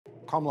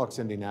Comlux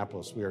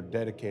Indianapolis, we are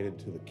dedicated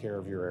to the care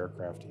of your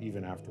aircraft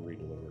even after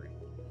redelivery.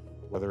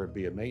 Whether it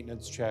be a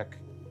maintenance check,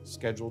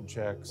 scheduled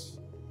checks,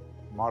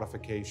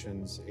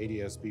 modifications,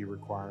 ADS-B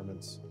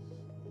requirements,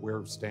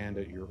 we're stand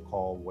at your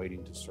call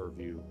waiting to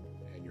serve you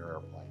and your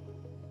airplane.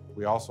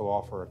 We also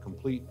offer a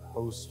complete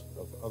host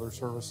of other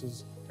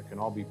services that can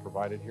all be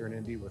provided here in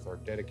Indy with our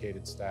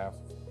dedicated staff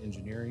of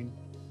engineering,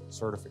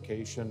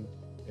 certification,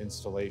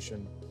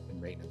 installation,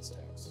 and maintenance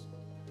techs.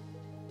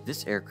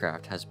 This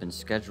aircraft has been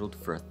scheduled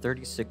for a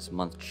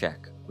 36-month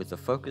check with a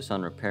focus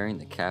on repairing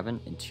the cabin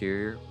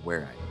interior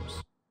wear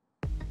items.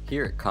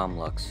 Here at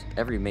Comlux,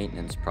 every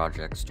maintenance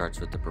project starts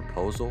with the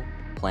proposal,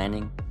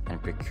 planning,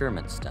 and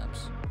procurement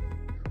steps.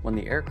 When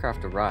the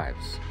aircraft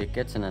arrives, it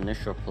gets an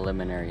initial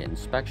preliminary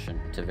inspection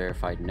to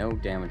verify no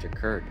damage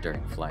occurred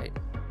during flight.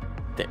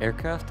 The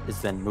aircraft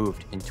is then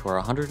moved into our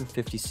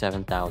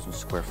 157,000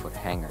 square foot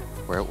hangar,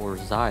 where it will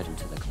reside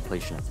until the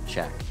completion of the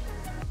check.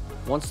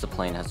 Once the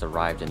plane has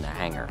arrived in the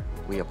hangar,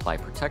 we apply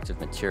protective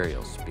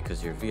materials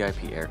because your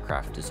VIP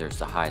aircraft deserves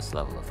the highest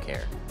level of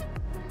care.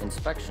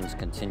 Inspections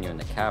continue in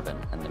the cabin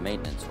and the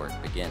maintenance work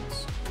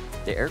begins.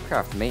 The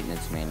aircraft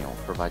maintenance manual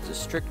provides a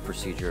strict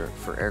procedure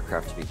for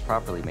aircraft to be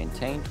properly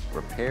maintained,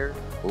 repaired,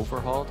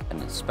 overhauled,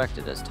 and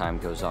inspected as time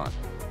goes on.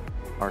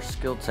 Our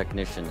skilled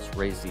technicians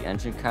raise the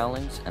engine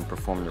cowlings and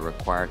perform the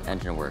required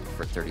engine work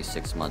for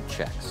 36-month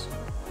checks.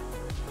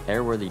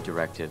 Airworthy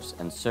directives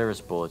and service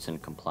bulletin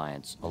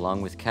compliance,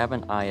 along with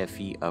cabin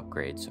IFE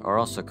upgrades, are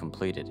also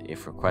completed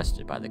if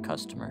requested by the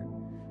customer.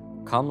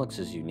 Comlux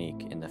is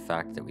unique in the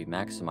fact that we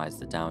maximize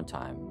the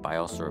downtime by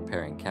also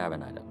repairing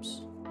cabin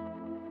items.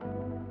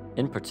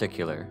 In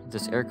particular,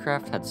 this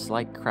aircraft had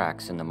slight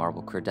cracks in the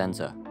marble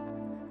credenza.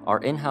 Our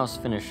in-house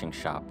finishing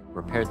shop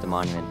repaired the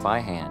monument by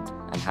hand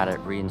and had it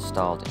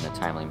reinstalled in a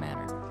timely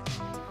manner.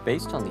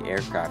 Based on the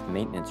aircraft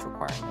maintenance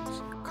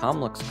requirements,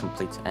 Comlux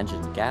completes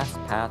engine gas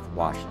path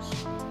washes,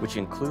 which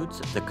includes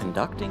the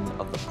conducting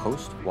of the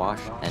post-wash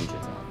engine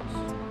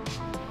runs.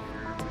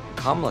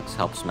 Comlux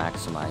helps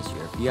maximize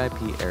your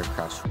VIP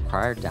aircraft's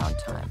required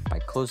downtime by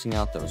closing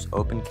out those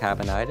open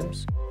cabin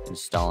items,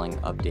 installing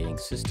updating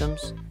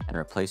systems, and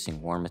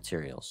replacing worn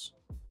materials.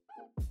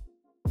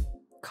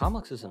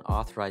 Comlux is an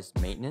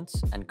authorized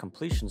maintenance and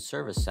completion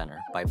service center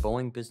by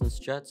Boeing Business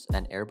Jets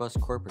and Airbus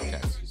Corporate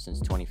Jets since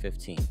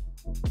 2015.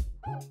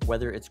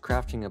 Whether it's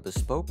crafting a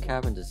bespoke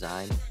cabin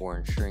design or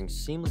ensuring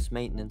seamless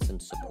maintenance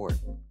and support,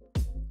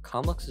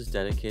 Comlux is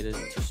dedicated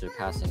to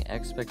surpassing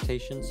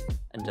expectations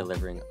and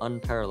delivering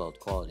unparalleled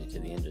quality to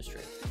the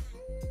industry.